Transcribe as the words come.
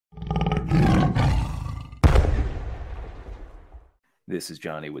This is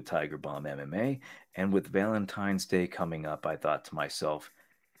Johnny with Tiger Bomb MMA, and with Valentine's Day coming up, I thought to myself,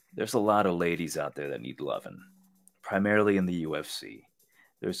 there's a lot of ladies out there that need loving, primarily in the UFC.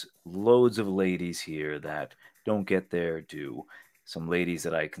 There's loads of ladies here that don't get their due. Some ladies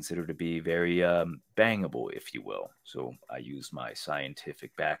that I consider to be very bangable, if you will. So I used my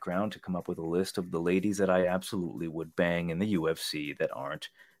scientific background to come up with a list of the ladies that I absolutely would bang in the UFC that aren't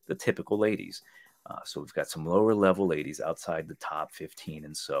the typical ladies. So we've got some lower level ladies outside the top 15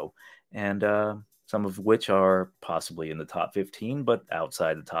 and some of which are possibly in the top 15, but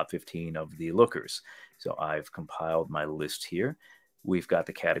outside the top 15 of the lookers. So I've compiled my list here. We've got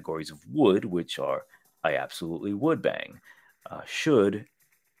the categories of would, which are I absolutely would bang. Should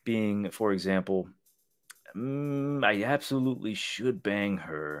being, for example, I absolutely should bang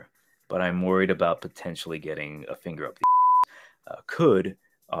her, but I'm worried about potentially getting a finger up the could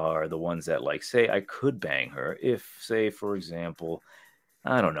are the ones that, like, say I could bang her if, say, for example,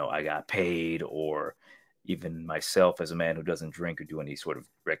 I don't know, I got paid, or even myself as a man who doesn't drink or do any sort of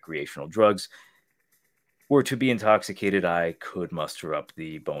recreational drugs were to be intoxicated, I could muster up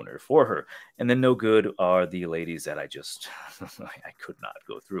the boner for her. And then no good are the ladies that I just, I could not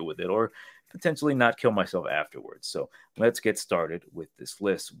go through with it or potentially not kill myself afterwards. So let's get started with this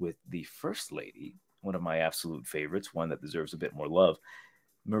list with the first lady, one of my absolute favorites, one that deserves a bit more love,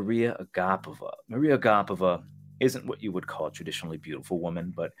 Maria Agapova. Maria Agapova isn't what you would call a traditionally beautiful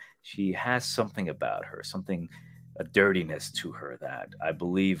woman, but she has something about her, something, a dirtiness to her that I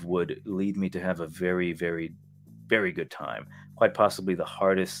believe would lead me to have a very, very, very good time. Quite possibly the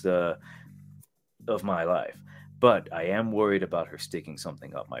hardest of my life. But I am worried about her sticking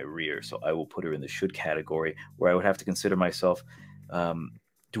something up my rear, so I will put her in the should category, where I would have to consider myself. Um,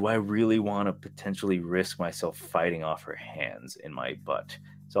 do I really want to potentially risk myself fighting off her hands in my butt?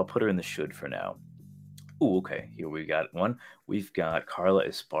 So I'll put her in the should for now. Ooh, okay. Here we got one. We've got Carla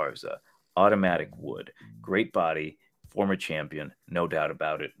Esparza, automatic wood, great body, former champion, no doubt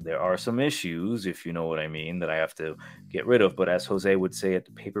about it. There are some issues, if you know what I mean, that I have to get rid of. But as Jose would say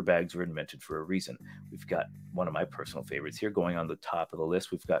it, paper bags were invented for a reason. We've got one of my personal favorites here going on the top of the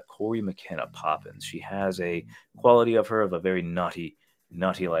list. We've got Corey McKenna Poppins. She has a quality of her of a very naughty,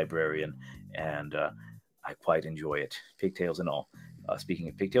 naughty librarian, and I quite enjoy it, pigtails and all. Speaking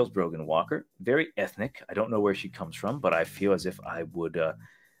of pigtails, Brogan Walker, very ethnic. I don't know where she comes from, but I feel as if I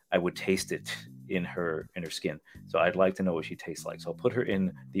would taste it in her skin. So I'd like to know what she tastes like. So I'll put her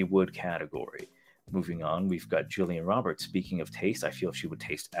in the wood category. Moving on, we've got Jillian Roberts. Speaking of taste, I feel she would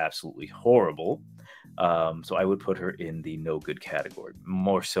taste absolutely horrible. So I would put her in the no good category.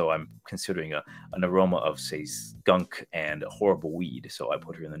 More so, I'm considering an aroma of, say, skunk and horrible weed. So I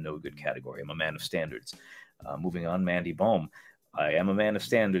put her in the no good category. I'm a man of standards. Moving on, Mandy Baum. I am a man of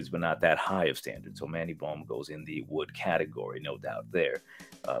standards, but not that high of standards. So Mandy Baum goes in the wood category, no doubt there.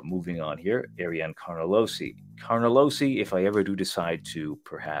 Moving on here, Ariane Carnelossi. Carnelossi, if I ever do decide to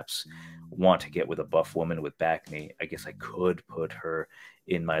perhaps want to get with a buff woman with back knee, I guess I could put her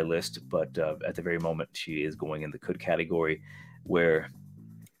in my list. But at the very moment, she is going in the could category, where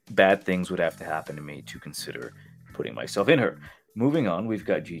bad things would have to happen to me to consider putting myself in her. Moving on, we've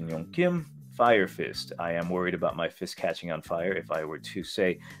got Jin Yong Kim, Fire Fist. I am worried about my fist catching on fire if I were to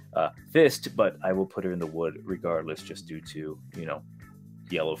say fist, but I will put her in the wood regardless, just due to,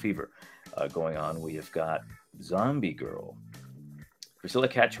 yellow fever. Going on, we have got Zombie Girl, Priscilla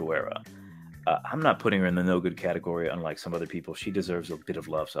Cachoeira. I'm not putting her in the no good category, unlike some other people. She deserves a bit of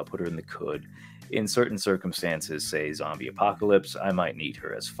love, so I'll put her in the could. In certain circumstances, say zombie apocalypse, I might need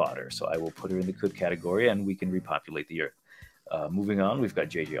her as fodder, so I will put her in the could category and we can repopulate the earth. Moving on, we've got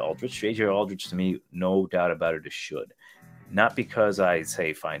JJ Aldrich. JJ Aldrich, to me, no doubt about it, is should. Not because I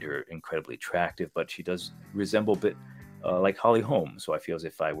say find her incredibly attractive, but she does resemble a bit like Holly Holm. So I feel as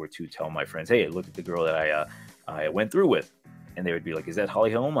if I were to tell my friends, hey, look at the girl that I went through with, and they would be like, is that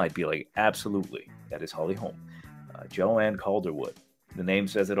Holly Holm? I'd be like, absolutely, that is Holly Holm. Joanne Calderwood. The name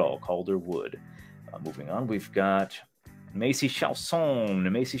says it all, Calderwood. Moving on, we've got Macy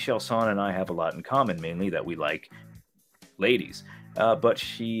Chalson. Macy Chalson and I have a lot in common, mainly that we like ladies. But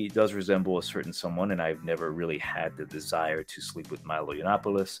she does resemble a certain someone, and I've never really had the desire to sleep with Milo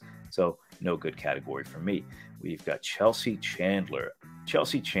Yiannopoulos, so no good category for me. We've got Chelsea Chandler.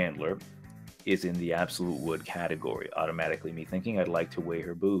 Chelsea Chandler is in the absolute wood category, automatically me thinking I'd like to weigh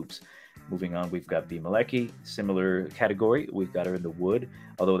her boobs. Moving on, we've got B. Malecki, similar category. We've got her in the wood.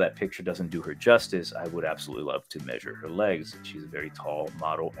 Although that picture doesn't do her justice, I would absolutely love to measure her legs. She's a very tall,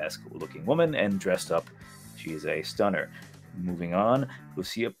 model-esque looking woman, and dressed up, she is a stunner. Moving on,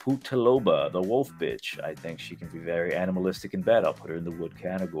 Lucia Putaloba, the wolf bitch. I think she can be very animalistic in bed. I'll put her in the wood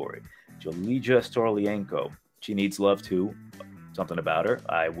category. Jolija Storlienko. She needs love too. something about her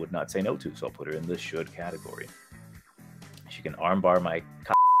I would not say no to, so I'll put her in the should category. She can armbar my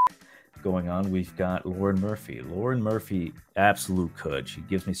going on. We've got Lauren Murphy. Lauren Murphy, absolute could. She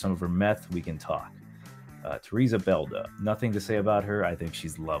gives me some of her meth. We can talk. Teresa Belda, nothing to say about her. I think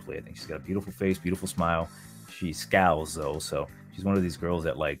she's lovely. I think she's got a beautiful face, beautiful smile. She scowls though, so she's one of these girls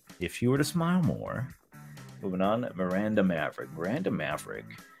that, like, if she were to smile more. Moving on, Miranda Maverick. Miranda Maverick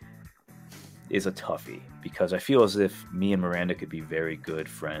is a toughie because I feel as if me and Miranda could be very good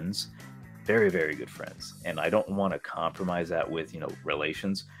friends, very, very good friends. And I don't want to compromise that with,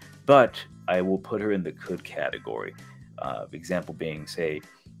 relations, but I will put her in the could category. Example being, say,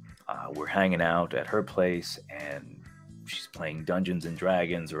 we're hanging out at her place and she's playing Dungeons and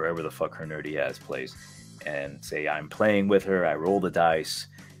Dragons or wherever the fuck her nerdy ass plays. And say I'm playing with her, I roll the dice.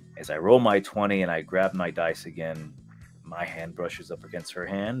 As I roll my 20 and I grab my dice again, my hand brushes up against her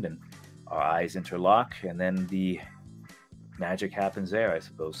hand and our eyes interlock, and then the magic happens there, I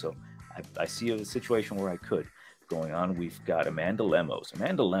suppose. So I see a situation where I could. Going on, we've got Amanda Lemos.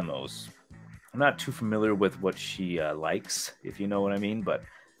 Amanda Lemos, I'm not too familiar with what she likes, if you know what I mean, but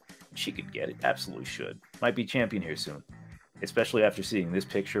she could get it. Absolutely should. Might be champion here soon. Especially after seeing this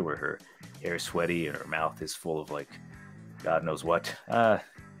picture where her hair is sweaty and her mouth is full of, like, God knows what.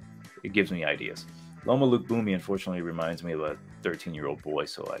 It gives me ideas. Loma Luke Boomy, unfortunately, reminds me of a 13-year-old boy,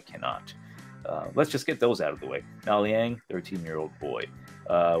 so I cannot. Let's just get those out of the way. Mao Liang, 13-year-old boy.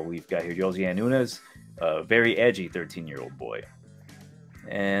 We've got here Josiane Nunes, very edgy 13-year-old boy.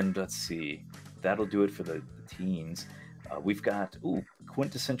 And let's see. That'll do it for the teens. We've got,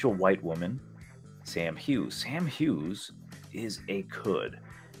 quintessential white woman, Sam Hughes. Sam Hughes is a could.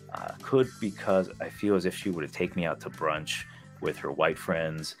 Could because I feel as if she were to take me out to brunch with her white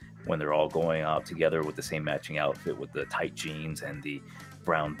friends when they're all going out together with the same matching outfit with the tight jeans and the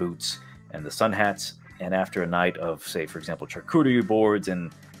brown boots and the sun hats. And after a night of, say, for example, charcuterie boards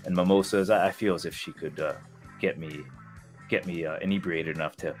and mimosas, I feel as if she could get me inebriated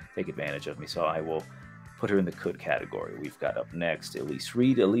enough to take advantage of me. So I will put her in the could category. We've got up next Elise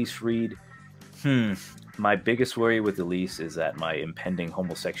Reed. Elise Reed. My biggest worry with Elise is that my impending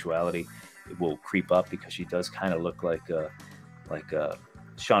homosexuality will creep up because she does kind of look like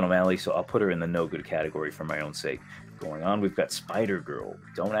Sean O'Malley. So I'll put her in the no good category for my own sake. Going on, we've got Spider Girl.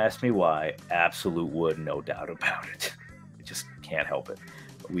 Don't ask me why. Absolute would, no doubt about it. I just can't help it.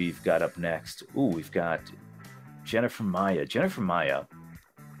 We've got up next. We've got Jennifer Maya. Jennifer Maya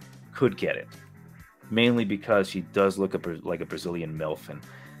could get it, mainly because she does look like a Brazilian MILF, and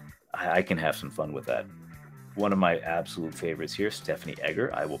I can have some fun with that. One of my absolute favorites here, Stephanie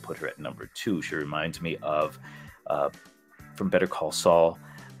Egger. I will put her at number 2. She reminds me of, from Better Call Saul,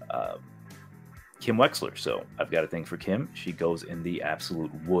 Kim Wexler. So I've got a thing for Kim. She goes in the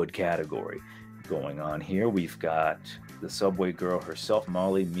absolute wood category. Going on here, we've got the Subway girl herself,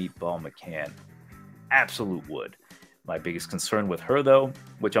 Molly Meatball McCann. Absolute wood. My biggest concern with her, though,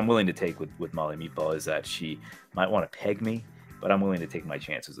 which I'm willing to take with Molly Meatball, is that she might want to peg me, but I'm willing to take my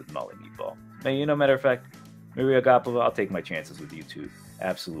chances with Molly Meatball. Now, matter of fact, Maria Agapova, I'll take my chances with you too.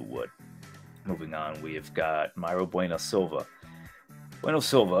 Absolute wood. Moving on, we have got Myro Bueno Silva. Bueno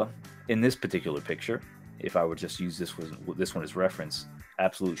Silva, in this particular picture, if I would just use this one as reference,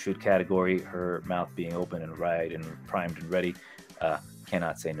 absolute should category, her mouth being open and right and primed and ready,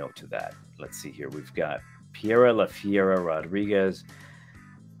 cannot say no to that. Let's see here. We've got Piera La Fiera Rodriguez.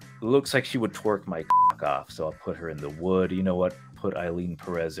 Looks like she would twerk my cock off, so I'll put her in the wood. You know what? Put Eileen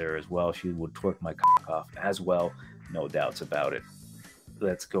Perez there as well. She would twerk my cock off as well. No doubts about it.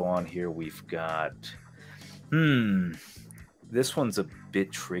 Let's go on here. We've got... This one's a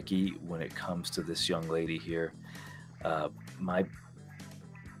bit tricky when it comes to this young lady here. My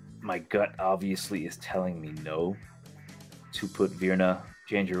gut obviously is telling me no to put Virna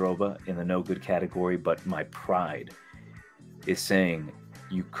Jandiroba in the no good category, but my pride is saying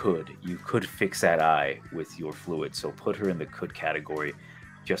you could fix that eye with your fluid. So put her in the could category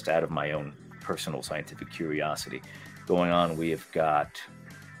just out of my own personal scientific curiosity. Going on, we have got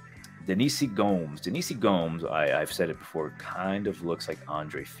Denise Gomes. Denise Gomes, I've said it before, kind of looks like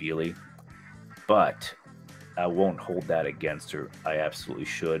Andre Feely, but I won't hold that against her. I absolutely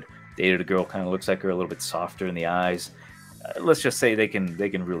should. Dated a girl, kind of looks like her, a little bit softer in the eyes. Let's just say they can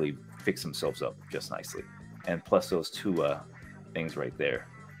really fix themselves up just nicely. And plus those two things right there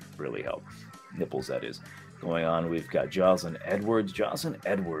really help. Nipples, that is. Going on, we've got Jocelyn Edwards. Jocelyn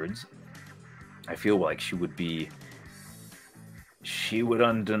Edwards, I feel like she would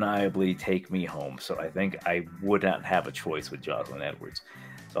undeniably take me home. So I think I would not have a choice with Jocelyn Edwards.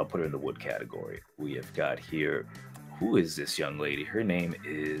 So I'll put her in the wood category. We have got here, who is this young lady? Her name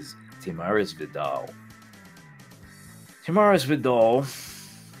is Timaris Vidal. Tamara's Vidal,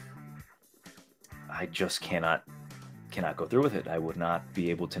 I just cannot go through with it. I would not be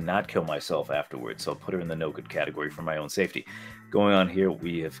able to not kill myself afterwards. So I'll put her in the no good category for my own safety. Going on here,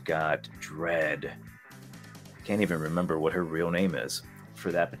 we have got Dread. Can't even remember what her real name is.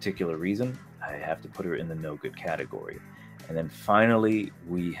 For that particular reason, I have to put her in the no good category. And then finally,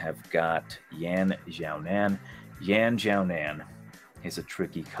 we have got Yan Xiaonan. Yan Xiaonan is a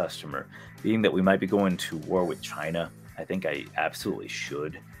tricky customer. Being that we might be going to war with China, I think I absolutely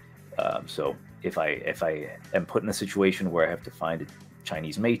should. So if I am put in a situation where I have to find a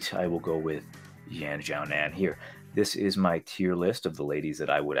Chinese mate, I will go with Yan Xiaonan here. This is my tier list of the ladies that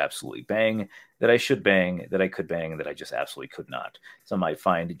I would absolutely bang, that I should bang, that I could bang, that I just absolutely could not. Some might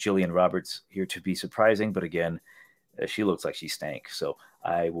find Jillian Roberts here to be surprising, but again, she looks like she stank. So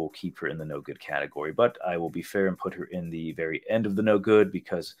I will keep her in the no good category, but I will be fair and put her in the very end of the no good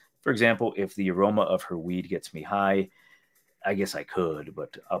because, for example, if the aroma of her weed gets me high, I guess I could,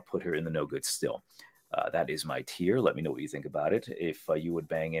 but I'll put her in the no good still. That is my tier. Let me know what you think about it. If you would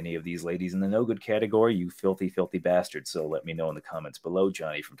bang any of these ladies in the no good category, you filthy, filthy bastard. So let me know in the comments below.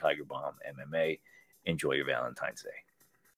 Johnny from Tiger Bomb MMA. Enjoy your Valentine's Day.